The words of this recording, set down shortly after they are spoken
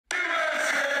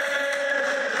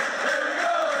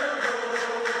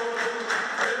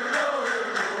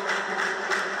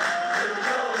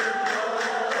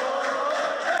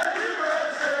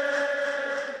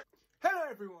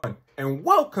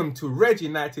welcome to Red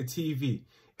United TV.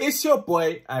 It's your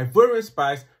boy, Ivorian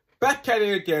Spice, back at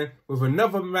it again with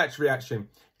another match reaction.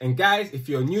 And guys, if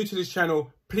you're new to this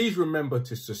channel, please remember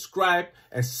to subscribe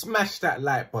and smash that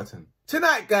like button.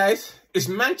 Tonight, guys, it's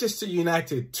Manchester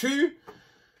United 2,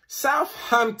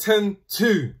 Southampton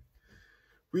 2.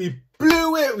 We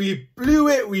blew it, we blew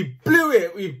it, we blew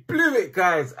it, we blew it,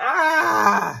 guys.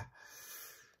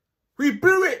 We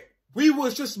blew it. We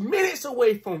was just minutes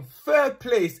away from third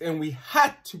place and we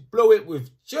had to blow it with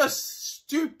just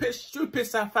stupid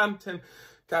Southampton.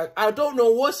 Guys, I don't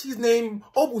know what's his name,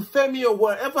 Obufemi or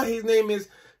whatever his name is,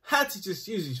 had to just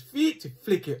use his feet to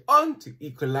flick it on to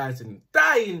equalise in the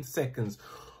dying seconds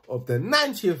of the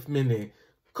 90th minute.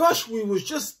 Gosh, we was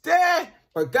just there.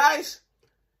 But guys,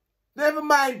 never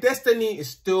mind, destiny is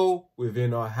still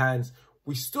within our hands.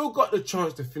 We still got the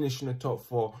chance to finish in the top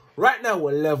 4. Right now,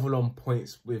 we're level on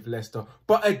points with Leicester.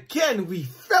 But again, we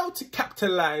failed to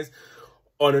capitalise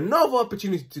on another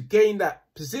opportunity to gain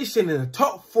that position in the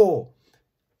top 4.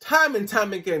 Time and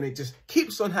time again, it just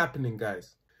keeps on happening,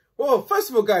 guys. Well, first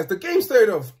of all, guys, the game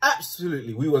started off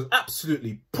we was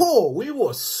absolutely poor. We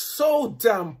were so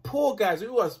damn poor, guys. We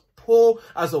was poor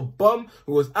as a bum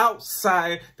who was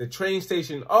outside the train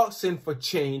station asking for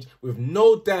change with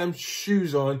no damn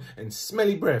shoes on and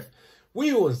smelly breath.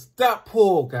 We was that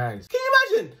poor, guys. Can you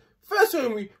imagine? First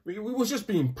time we was just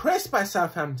being pressed by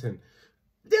Southampton.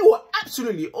 They were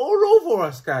absolutely all over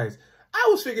us, guys. I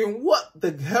was thinking, what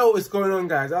the hell is going on,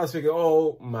 guys? I was thinking,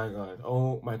 oh my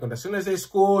God. As soon as they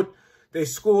scored,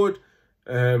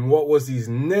 what was his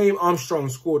name? Armstrong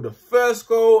scored the first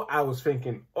goal. I was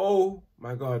thinking, oh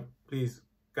my God, please,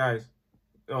 guys,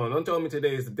 no, don't tell me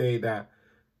today is the day that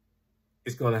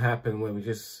it's going to happen when we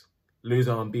just lose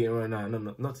our unbeaten right now.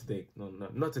 No, not today. No,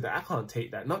 not today. I can't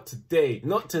take that. Not today.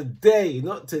 Not today.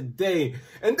 Not today.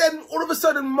 And then all of a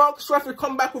sudden, Marcus Rashford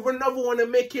come back with another one and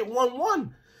make it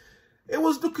 1-1. It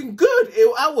was looking good.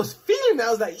 I was feeling it. I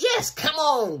was like, yes, come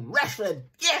on, Rashford.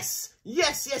 Yes.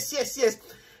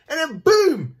 And then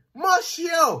boom,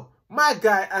 Martial. My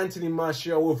guy, Anthony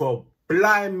Martial, with a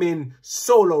blinding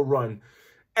solo run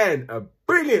and a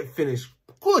brilliant finish.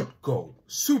 Good goal.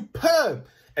 Superb.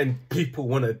 And people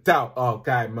want to doubt our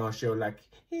guy, Martial, like,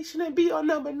 he shouldn't be on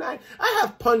number 9. I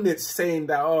have pundits saying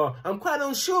that, oh, I'm quite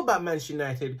unsure about Manchester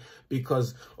United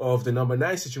because of the number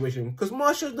 9 situation. Because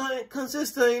Martial's not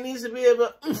consistent. He needs to be able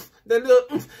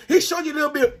to, he showed you a little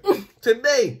bit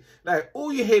today. Like,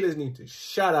 all you haters need to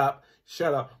shut up.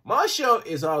 Shut up. Martial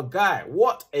is our guy.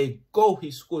 What a goal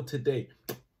he scored today.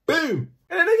 Boom.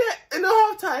 And then again, in the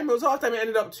halftime, it was halftime, it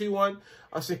ended up 2-1.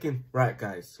 I was thinking, right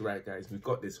guys, we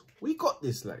got this. We got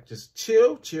this, like, just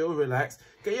chill, relax,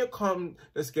 get your calm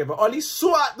together. Or at least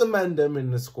sort out the mandem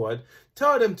in the squad.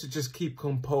 Tell them to just keep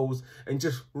composed and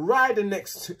just ride the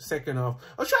next second half.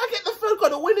 I was trying to get the third goal,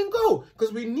 the winning goal,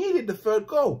 because we needed the third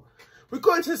goal. We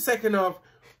got into the second half.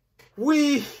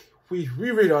 We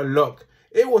read our luck.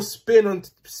 It was spin on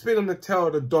the tail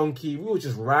of the donkey. We were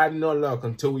just riding our luck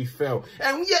until we fell.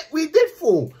 And yet we did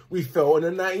fall. We fell in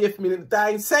the 90th minute,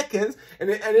 dying seconds, and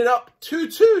it ended up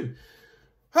 2-2.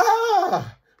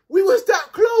 We was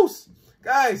that close.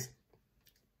 Guys,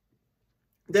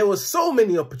 there were so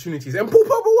many opportunities. And Paul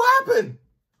Pogba, what happened?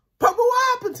 Pogba,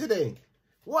 what happened today?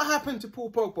 What happened to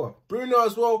Paul Pogba? Bruno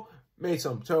as well made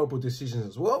some terrible decisions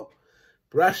as well.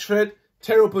 Rashford,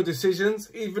 terrible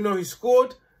decisions, even though he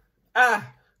scored.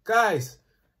 Guys,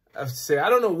 I have to say, I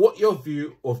don't know what your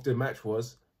view of the match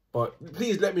was, but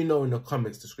please let me know in the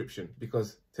comments description,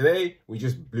 because today we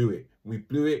just blew it. We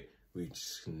blew it. We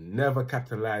just never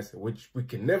capitalized, which we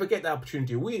can never get the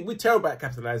opportunity. We're terrible at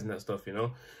capitalizing that stuff, you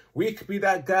know. We could be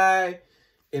that guy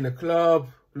in a club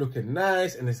looking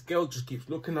nice, and this girl just keeps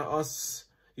looking at us.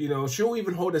 You know, she'll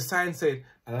even hold a sign saying,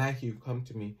 I like you, come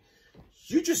to me.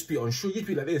 You just be unsure. You'd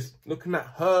be like this, looking at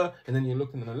her, and then you're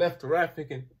looking on the left or right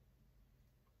thinking,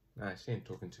 nah, she ain't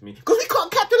talking to me. Because we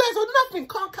can't capitalize on nothing.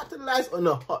 Can't capitalize on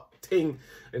a hot thing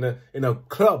in a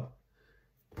club.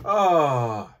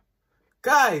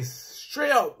 Guys,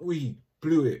 straight up, we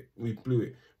blew it. We blew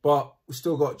it. But we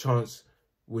still got a chance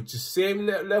with the same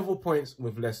level points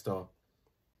with Leicester.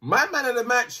 My man of the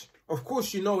match, of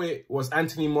course you know it, was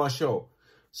Anthony Martial.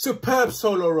 Superb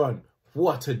solo run.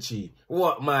 What a G.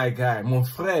 What my guy, mon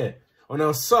frère. On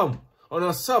our sum,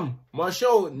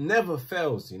 Martial never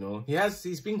fails, you know.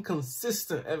 He's been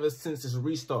consistent ever since this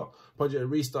Project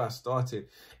Restart started.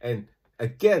 And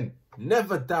again,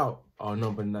 never doubt our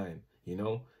number 9, you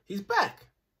know. He's back.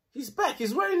 He's back.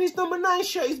 He's wearing his number 9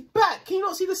 shirt. He's back. Can you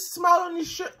not see the smile on his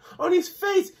shirt, on his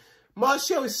face?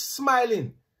 Martial is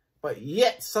smiling. But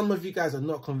yet, some of you guys are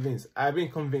not convinced. I've been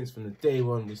convinced from the day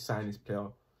one we signed this player.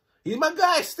 He's my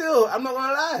guy still. I'm not going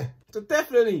to lie. So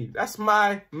definitely, that's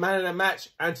my man of the match,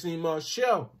 Anthony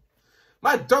Martial.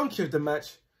 My donkey of the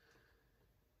match,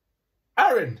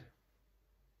 Aaron.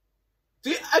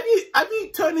 Have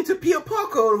you turned into Peter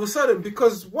Parker all of a sudden?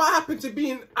 Because what happened to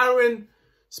being Aaron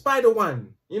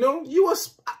Spider-Man? You know, you were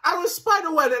Aaron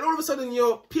Spider-Man and all of a sudden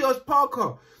you're Peter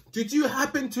Parker. Did you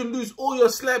happen to lose all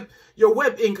your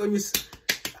web ink on your...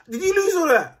 Did you lose all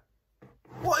that?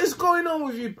 What is going on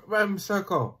with you,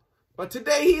 Ram-Saka? But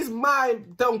today, he's my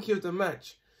donkey of the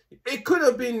match. It could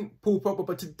have been Paul Pogba,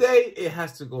 but today, it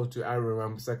has to go to Aaron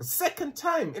Wan-Bissaka. Second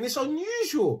time, and it's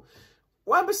unusual.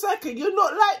 Wan-Bissaka, you're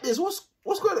not like this.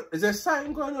 What's going on? Is there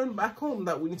something going on back home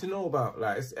that we need to know about?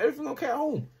 Like, is everything okay at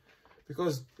home?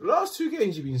 Because last 2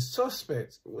 games, you've been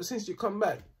suspect since you come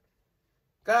back.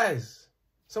 Guys,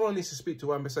 someone needs to speak to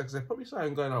Wan-Bissaka. There's probably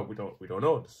something going on. We don't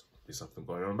know. There's something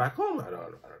going on back home. I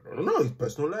don't know. His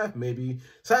personal life, maybe.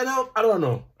 Sign up. I don't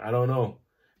know.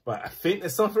 But I think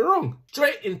there's something wrong.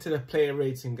 Straight into the player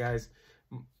rating, guys.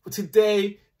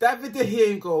 Today, David De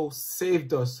Gea goal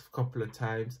saved us a couple of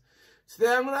times.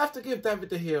 Today, I'm going to have to give David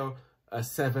De Gea a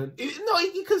 7. No,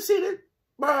 he conceded.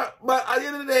 But at the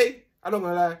end of the day, I'm not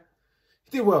going to lie.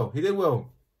 He did well. He did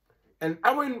well. And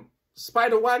Aaron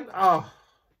Spider-Man,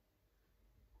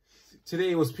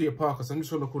 today it was Peter Parker, so I'm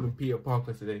just going to call him Peter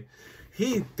Parker today.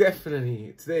 He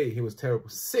definitely, today, he was terrible.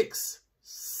 6.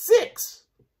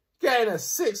 Getting a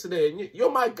 6 today. And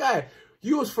you're my guy.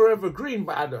 You was forever green,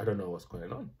 but I don't know what's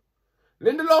going on.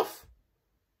 Lindelof.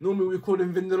 Normally we call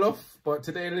him Vindelof, but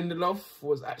today Lindelof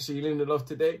was actually Lindelof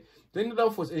today.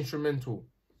 Lindelof was instrumental.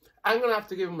 I'm going to have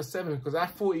to give him a 7 because I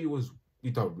thought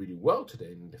he done really well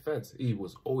today in defense. He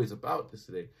was always about this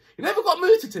today. He never got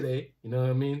mooted today, you know what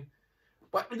I mean?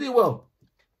 But he did well.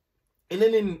 And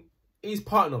then in his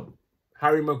partner,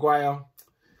 Harry Maguire,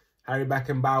 Harry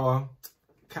Beckenbauer,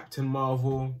 Captain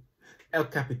Marvel, El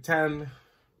Capitan.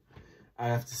 I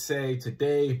have to say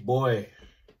today, boy,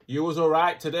 you was all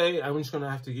right today. I'm just going to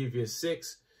have to give you a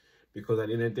 6 because at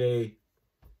the end of the day,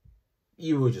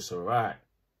 you were just all right.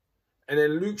 And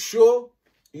then Luke Shaw,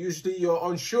 usually you're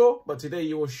unsure, but today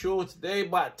you were sure today,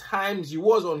 but at times you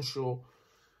was unsure.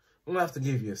 I'm going to have to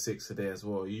give you a 6 today as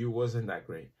well. You wasn't that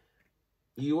great.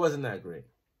 You wasn't that great.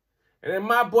 And then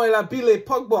my boy Labile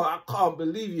Pogba, I can't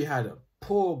believe you had a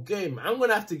poor game. I'm going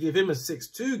to have to give him a 6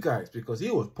 too, guys, because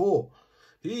he was poor.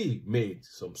 He made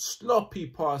some sloppy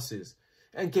passes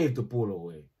and gave the ball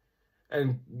away.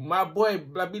 And my boy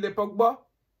Labile Pogba,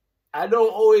 I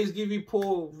don't always give you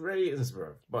poor ratings,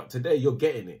 bro. But today, you're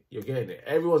getting it. You're getting it.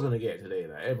 Everyone's going to get it today.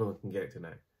 Like, everyone can get it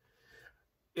tonight.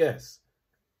 Yes.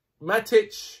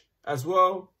 Matic as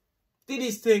well. Did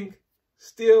his thing.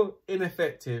 Still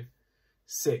ineffective.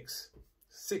 6.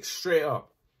 6 straight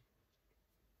up.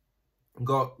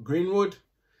 Got Greenwood.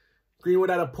 Greenwood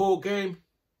had a poor game.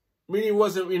 Really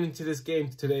wasn't really into this game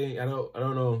today. I don't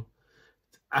know.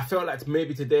 I felt like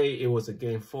maybe today it was a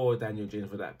game for Daniel James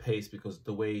for that pace because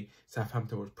the way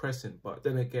Southampton was pressing. But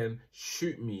then again,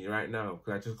 shoot me right now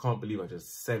because I just can't believe I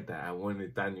just said that. I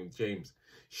wanted Daniel James.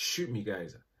 Shoot me,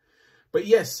 guys. But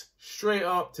yes, straight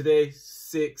up today,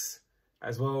 6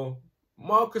 as well.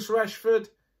 Marcus Rashford,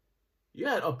 you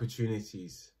had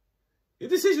opportunities. Your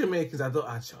decision makers,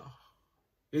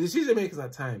 your decision makers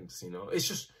at times, you know, it's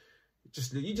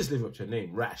you just live up to your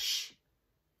name, Rash.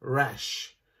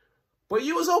 But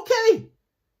you was okay.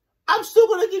 I'm still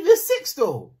going to give you a 6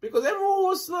 though, because everyone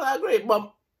was not that great.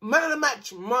 But man of the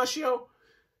match, Martial,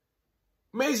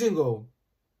 amazing goal.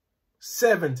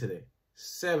 7 today.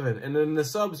 7. And then the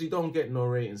subs, you don't get no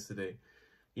ratings today.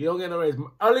 You don't get no ratings.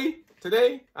 Ali,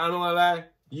 today, I don't want to lie,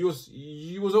 you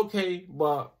was okay,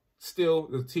 but still,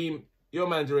 the team, your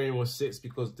man's rating was 6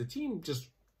 because the team just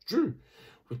drew.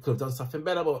 We could have done something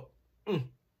better, but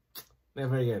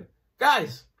never again.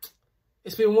 Guys,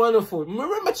 it's been wonderful.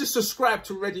 Remember to subscribe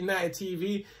to Red United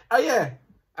TV. Oh yeah,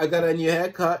 I got a new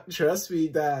haircut. Trust me,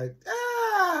 dad.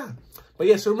 But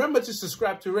yeah, so remember to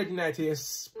subscribe to Red United TV and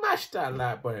smash that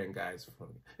like button, guys.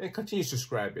 And continue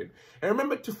subscribing. And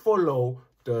remember to follow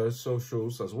the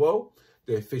socials as well.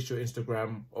 The official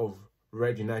Instagram of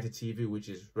Red United TV, which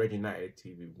is Red United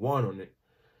TV 1 on it,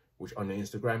 which on the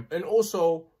Instagram. And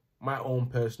also my own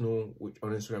personal, which on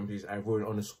Instagram is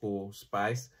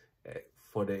Ivorian_Spice.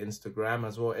 For the Instagram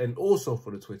as well, and also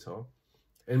for the Twitter.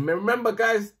 And remember,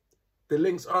 guys, the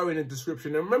links are in the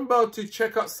description. And remember to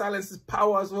check out Silence's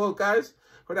Power as well, guys,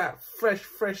 for that fresh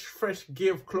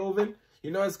gear of clothing.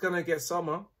 You know it's gonna get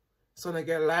summer. It's gonna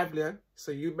get livelier,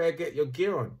 so you better get your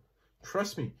gear on.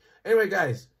 Trust me. Anyway,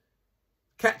 guys,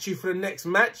 catch you for the next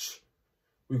match.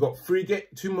 We got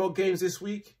 2 more games this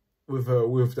week with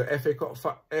the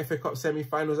FA Cup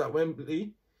semi-finals at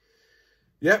Wembley.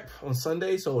 Yep, on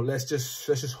Sunday. So let's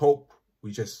just hope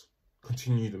we just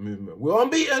continue the movement. We're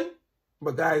unbeaten,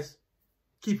 but guys,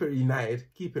 keep it united.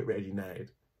 Keep it red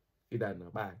united. See that now.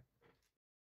 Bye.